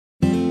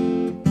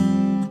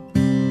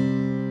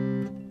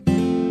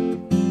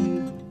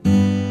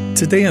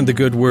Today on The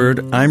Good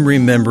Word, I'm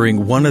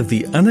remembering one of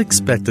the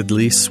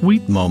unexpectedly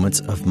sweet moments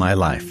of my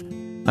life.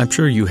 I'm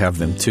sure you have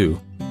them too.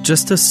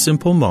 Just a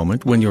simple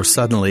moment when you're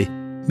suddenly,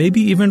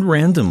 maybe even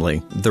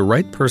randomly, the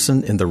right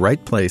person in the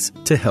right place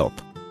to help.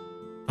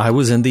 I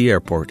was in the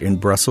airport in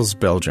Brussels,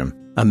 Belgium,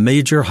 a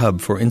major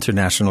hub for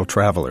international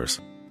travelers.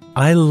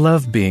 I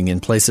love being in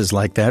places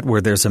like that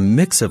where there's a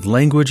mix of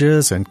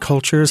languages and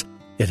cultures.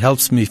 It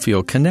helps me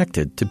feel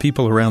connected to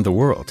people around the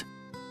world.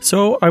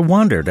 So I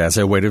wandered as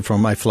I waited for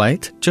my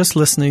flight, just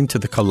listening to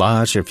the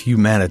collage of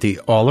humanity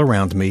all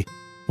around me,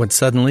 when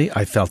suddenly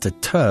I felt a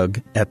tug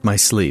at my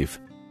sleeve.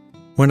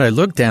 When I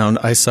looked down,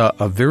 I saw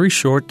a very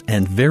short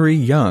and very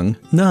young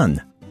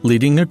nun,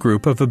 leading a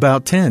group of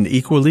about 10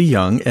 equally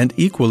young and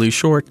equally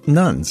short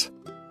nuns.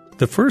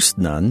 The first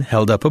nun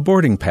held up a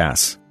boarding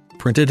pass,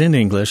 printed in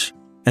English,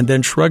 and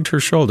then shrugged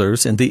her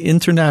shoulders in the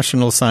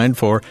international sign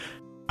for,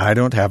 "I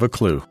don't have a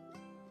clue."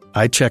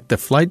 I checked the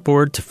flight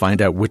board to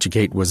find out which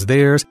gate was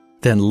theirs,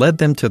 then led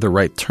them to the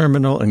right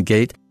terminal and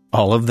gate,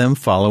 all of them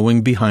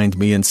following behind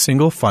me in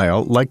single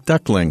file like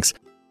ducklings.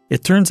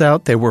 It turns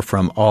out they were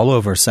from all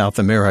over South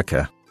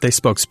America. They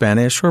spoke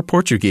Spanish or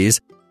Portuguese,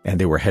 and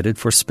they were headed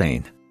for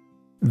Spain.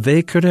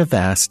 They could have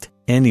asked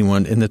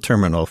anyone in the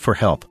terminal for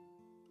help,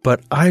 but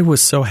I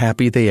was so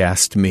happy they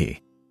asked me.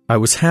 I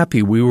was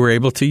happy we were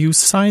able to use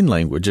sign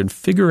language and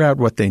figure out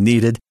what they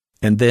needed,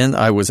 and then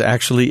I was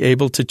actually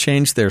able to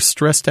change their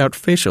stressed-out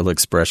facial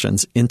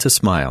expressions into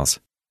smiles.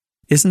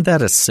 Isn't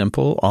that a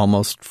simple,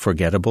 almost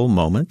forgettable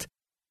moment?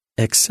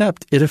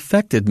 Except it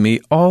affected me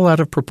all out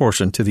of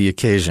proportion to the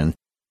occasion,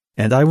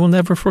 and I will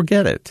never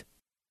forget it.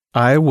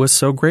 I was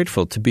so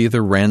grateful to be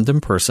the random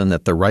person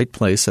at the right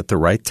place at the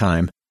right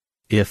time,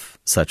 if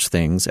such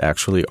things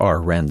actually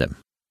are random.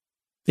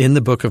 In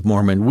the Book of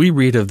Mormon, we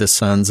read of the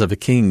sons of a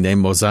king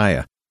named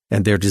Mosiah,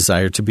 and their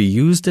desire to be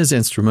used as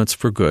instruments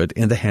for good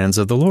in the hands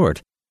of the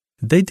Lord.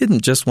 They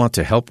didn't just want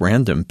to help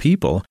random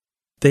people.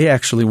 They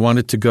actually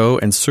wanted to go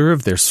and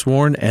serve their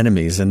sworn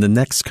enemies in the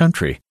next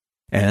country.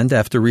 And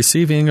after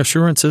receiving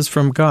assurances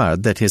from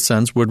God that his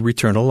sons would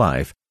return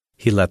alive,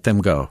 he let them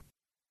go.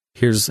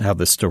 Here's how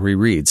the story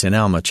reads in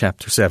Alma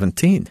chapter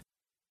 17.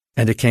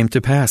 "And it came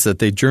to pass that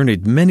they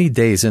journeyed many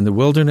days in the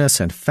wilderness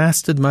and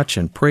fasted much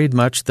and prayed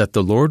much that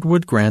the Lord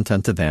would grant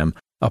unto them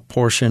a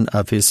portion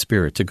of his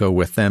Spirit to go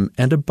with them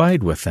and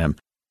abide with them,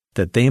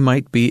 that they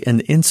might be an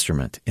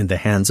instrument in the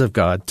hands of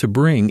God to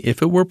bring,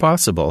 if it were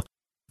possible,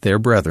 their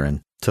brethren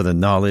to the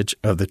knowledge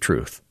of the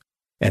truth.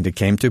 And it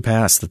came to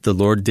pass that the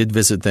Lord did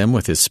visit them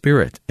with his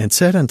Spirit, and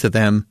said unto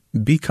them,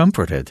 Be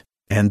comforted.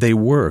 And they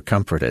were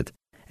comforted.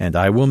 And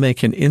I will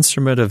make an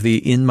instrument of thee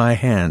in my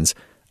hands,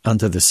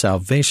 unto the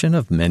salvation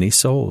of many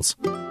souls."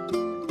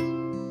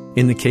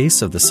 In the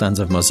case of the sons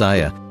of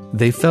Mosiah,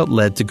 they felt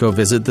led to go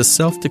visit the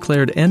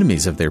self-declared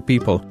enemies of their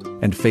people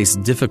and face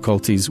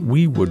difficulties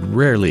we would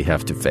rarely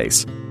have to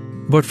face.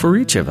 But for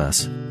each of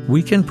us,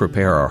 we can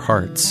prepare our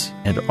hearts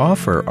and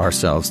offer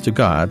ourselves to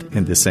God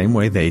in the same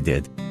way they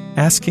did,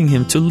 asking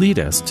him to lead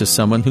us to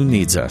someone who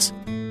needs us,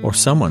 or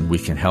someone we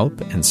can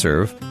help and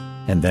serve,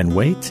 and then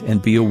wait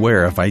and be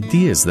aware of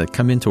ideas that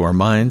come into our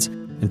minds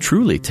and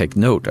truly take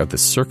note of the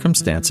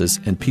circumstances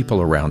and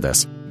people around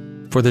us,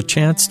 for the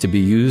chance to be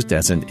used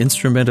as an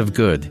instrument of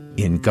good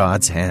in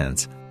God's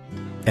hands.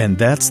 And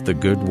that's the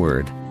good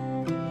word.